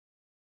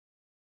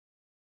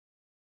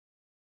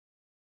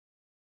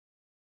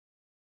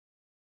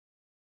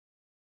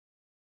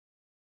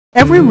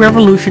Every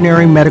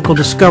revolutionary medical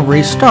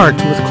discovery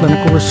starts with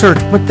clinical research,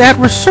 but that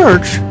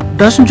research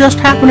doesn't just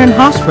happen in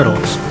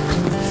hospitals.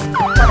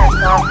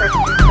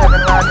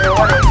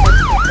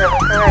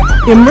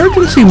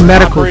 Emergency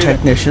medical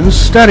technicians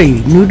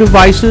study new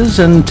devices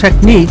and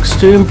techniques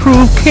to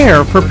improve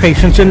care for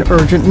patients in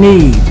urgent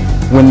need.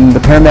 When the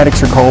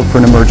paramedics are called for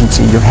an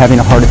emergency, you're having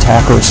a heart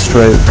attack or a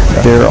stroke,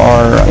 there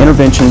are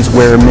interventions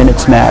where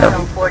minutes matter.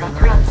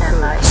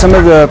 Some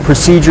of the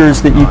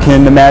procedures that you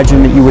can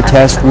imagine that you would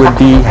test would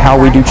be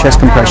how we do chest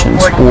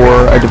compressions,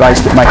 or a device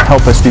that might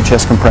help us do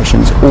chest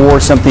compressions, or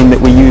something that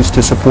we use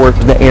to support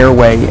the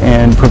airway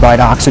and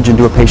provide oxygen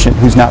to a patient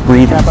who's not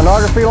breathing.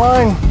 Capnography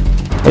line.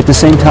 At the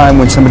same time,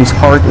 when somebody's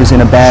heart is in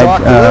a bad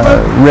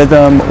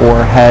rhythm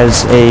or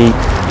has a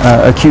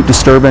acute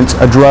disturbance,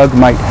 a drug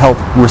might help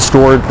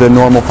restore the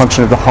normal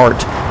function of the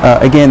heart.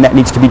 Again, that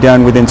needs to be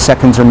done within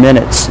seconds or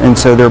minutes, and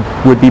so there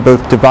would be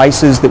both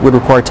devices that would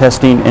require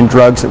testing and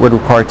drugs that would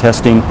require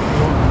testing,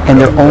 and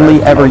they're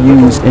only ever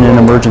used in an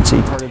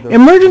emergency.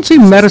 Emergency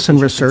medicine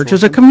research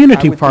is a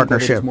community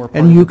partnership,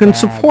 and you can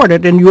support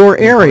it in your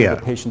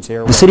area.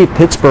 The city of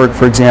Pittsburgh,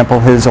 for example,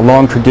 has a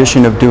long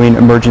tradition of doing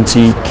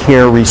emergency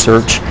care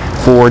research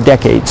for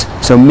decades.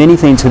 So many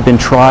things have been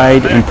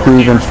tried and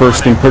proven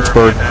first in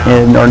Pittsburgh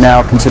and are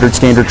now considered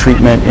standard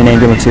treatment in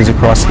ambulances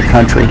across the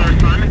country.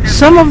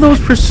 Some of those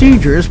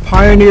procedures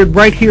pioneered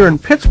right here in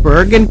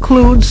Pittsburgh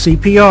include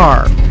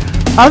CPR.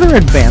 Other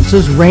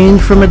advances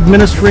range from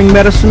administering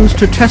medicines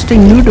to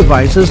testing new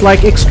devices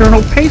like external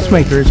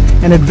pacemakers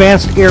and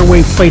advanced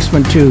airway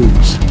placement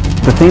tubes.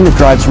 The thing that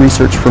drives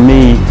research for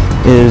me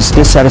is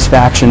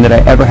dissatisfaction that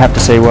I ever have to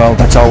say, well,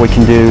 that's all we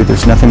can do,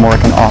 there's nothing more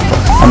I can offer.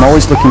 I'm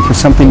always looking for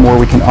something more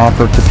we can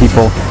offer to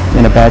people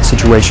in a bad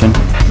situation.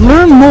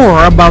 Learn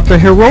more about the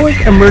heroic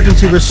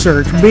emergency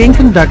research being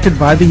conducted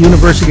by the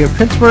University of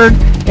Pittsburgh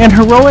and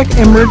heroic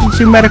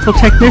emergency medical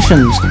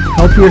technicians.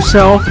 Help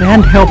yourself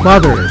and help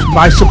others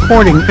by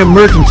supporting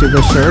emergency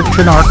research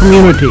in our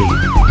community.